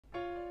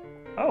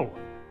Oh,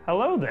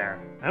 hello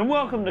there, and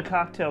welcome to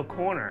Cocktail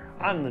Corner.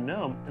 I'm the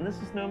Gnome, and this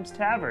is Gnome's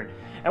Tavern.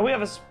 And we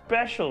have a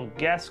special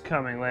guest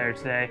coming later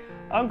today,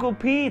 Uncle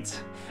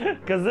Pete,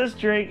 because this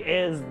drink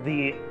is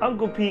the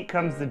Uncle Pete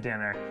Comes to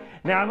Dinner.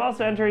 Now, I'm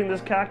also entering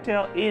this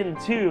cocktail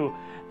into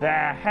the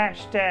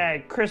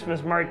hashtag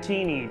Christmas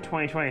Martini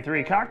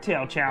 2023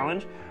 cocktail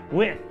challenge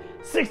with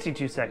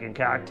 62-second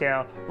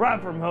cocktail,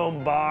 Rob from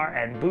Home Bar,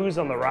 and Booze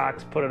on the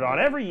Rocks put it on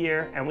every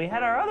year, and we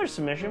had our other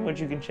submission, which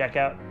you can check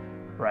out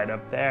right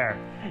up there.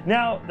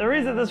 Now, the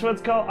reason this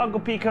one's called Uncle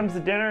Pete Comes to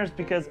Dinner is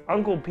because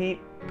Uncle Pete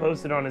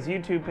posted on his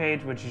YouTube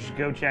page, which you should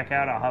go check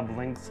out. I'll have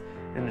links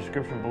in the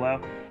description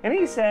below. And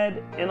he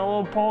said, in a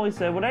little poll, he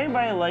said, would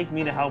anybody like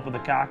me to help with a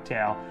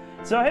cocktail?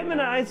 So him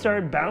and I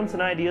started bouncing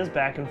ideas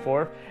back and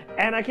forth,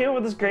 and I came up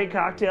with this great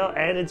cocktail,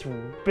 and it's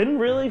been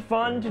really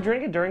fun to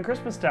drink it during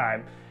Christmas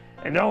time.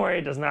 And don't worry,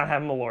 it does not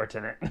have Malort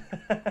in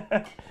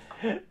it.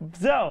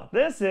 So,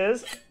 this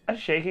is a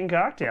shaking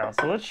cocktail.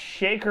 So let's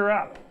shake her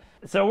up.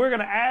 So we're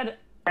gonna add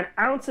 1.5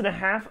 ounces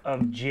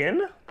of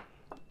gin,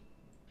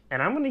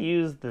 and I'm gonna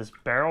use this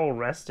barrel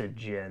rested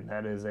gin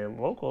that is a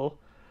local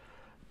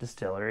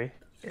distillery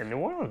in New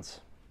Orleans.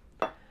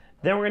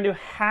 Then we're gonna do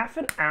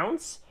 1/2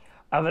 ounce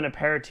of an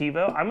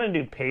aperitivo. I'm gonna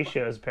do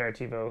Peychaud's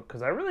aperitivo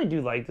because I really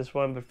do like this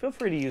one, but feel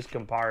free to use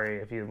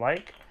Campari if you'd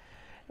like.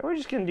 And we're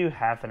just gonna do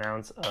 1/2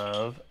 ounce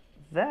of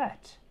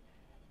that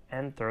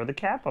and throw the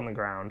cap on the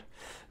ground.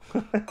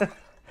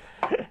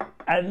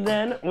 And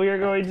then we are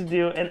going to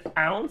do 1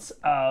 ounce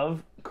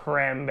of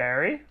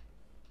cranberry.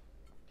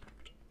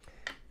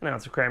 1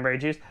 ounce of cranberry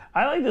juice.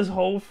 I like this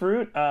whole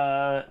fruit,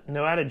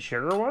 no added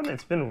sugar one.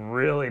 It's been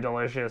really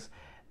delicious.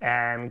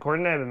 And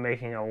Courtney and I have been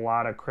making a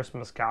lot of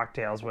Christmas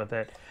cocktails with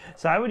it.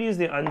 So I would use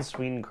the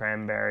unsweetened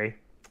cranberry,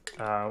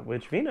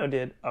 which Vino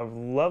did a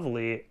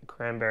lovely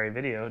cranberry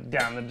video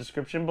down in the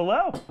description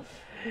below.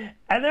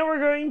 And then we're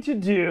going to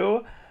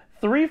do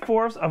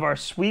 3/4 of our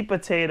sweet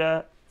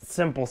potato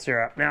simple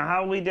syrup. Now,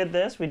 how we did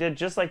this, we did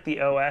just like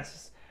the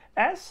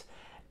OSS,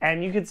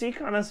 and you can see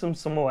kind of some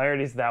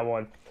similarities to that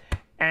one.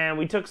 And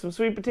we took some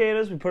sweet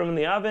potatoes, we put them in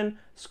the oven,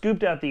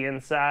 scooped out the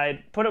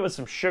inside, put it with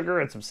some sugar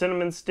and some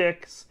cinnamon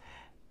sticks,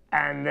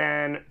 and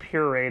then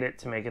pureed it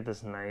to make it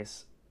this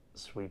nice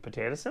sweet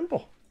potato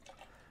simple.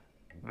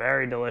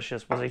 Very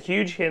delicious. Was a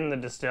huge hit in the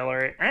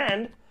distillery,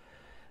 and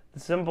the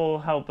simple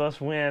helped us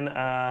win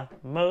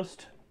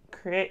most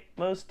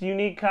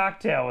unique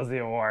cocktail was the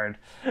award.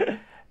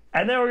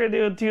 And then we're going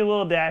to do 2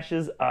 little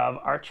dashes of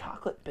our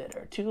chocolate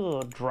bitter. 2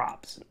 little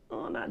drops.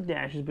 Oh, not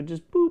dashes, but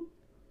just boop,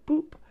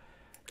 boop.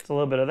 Just a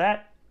little bit of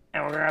that.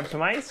 And we're going to grab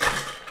some ice.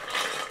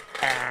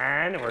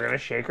 And we're going to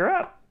shake her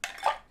up.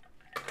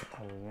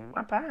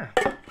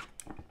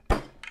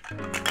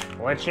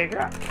 Let's shake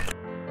her up.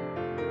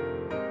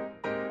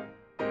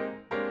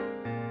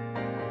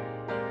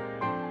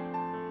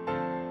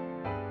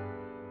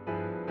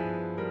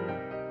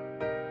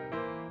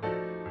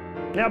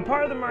 Now,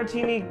 part of the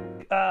martini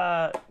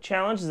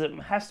challenge is it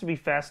has to be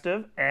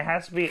festive, and it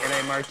has to be in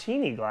a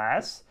martini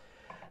glass.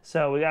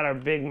 So we got our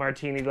big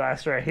martini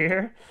glass right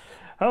here.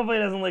 Hopefully it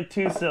doesn't look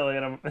too silly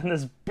in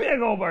this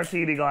big old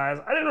martini glass.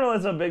 I didn't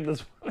realize how big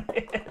this one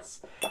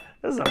is.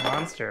 This is a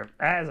monster.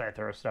 As I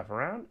throw stuff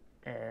around,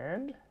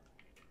 and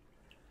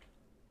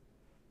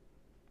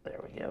there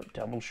we go.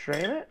 Double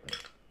strain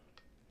it.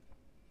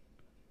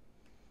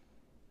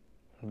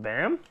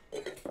 Bam.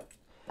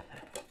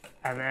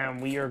 And then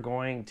we are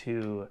going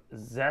to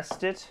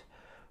zest it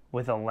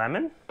with a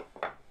lemon.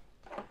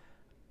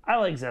 I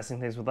like zesting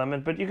things with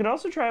lemon, but you could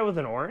also try it with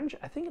an orange.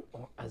 I think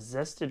a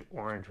zested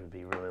orange would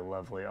be really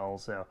lovely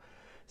also.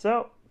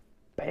 So,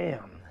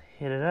 bam,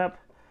 hit it up,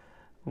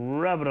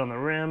 rub it on the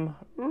rim,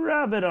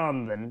 rub it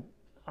on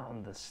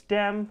the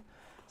stem,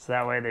 so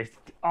that way they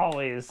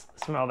always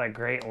smell that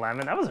great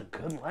lemon. That was a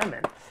good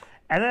lemon.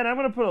 And then I'm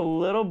gonna put a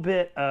little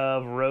bit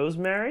of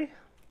rosemary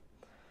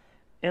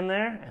in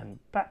there, and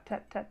pat,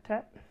 tat, tat,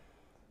 tat.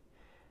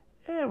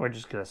 And we're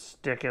just gonna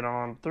stick it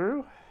on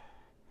through.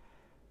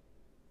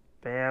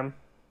 Bam.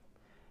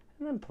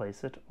 And then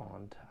place it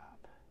on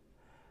top.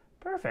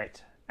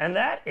 Perfect. And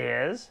that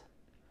is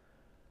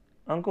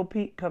Uncle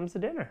Pete Comes to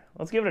Dinner.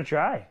 Let's give it a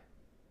try.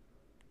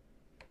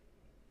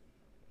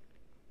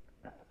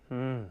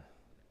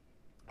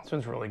 This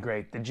one's really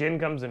great. The gin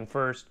comes in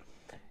first.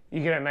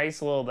 You get a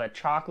nice little, that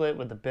chocolate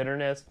with the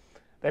bitterness,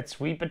 that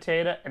sweet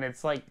potato, and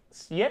it's like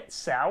yet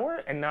sour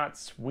and not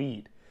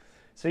sweet.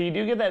 So you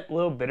do get that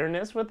little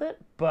bitterness with it,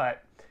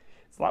 but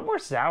it's a lot more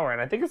sour,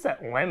 and I think it's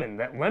that lemon.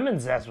 That lemon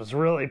zest was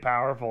really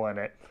powerful in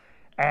it.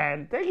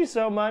 And thank you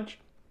so much.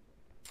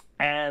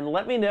 And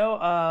let me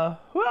know,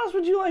 who else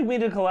would you like me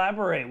to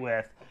collaborate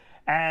with?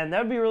 And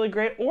that would be really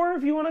great. Or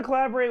if you want to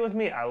collaborate with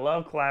me, I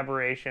love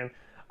collaboration.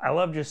 I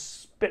love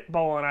just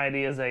spitballing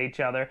ideas at each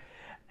other.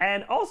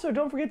 And also,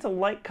 don't forget to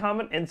like,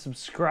 comment, and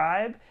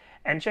subscribe,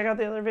 and check out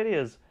the other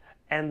videos.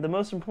 And the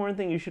most important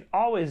thing you should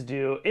always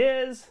do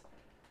is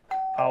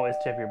always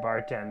tip your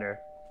bartender.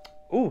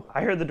 Ooh,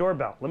 I heard the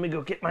doorbell. Let me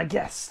go get my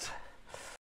guest.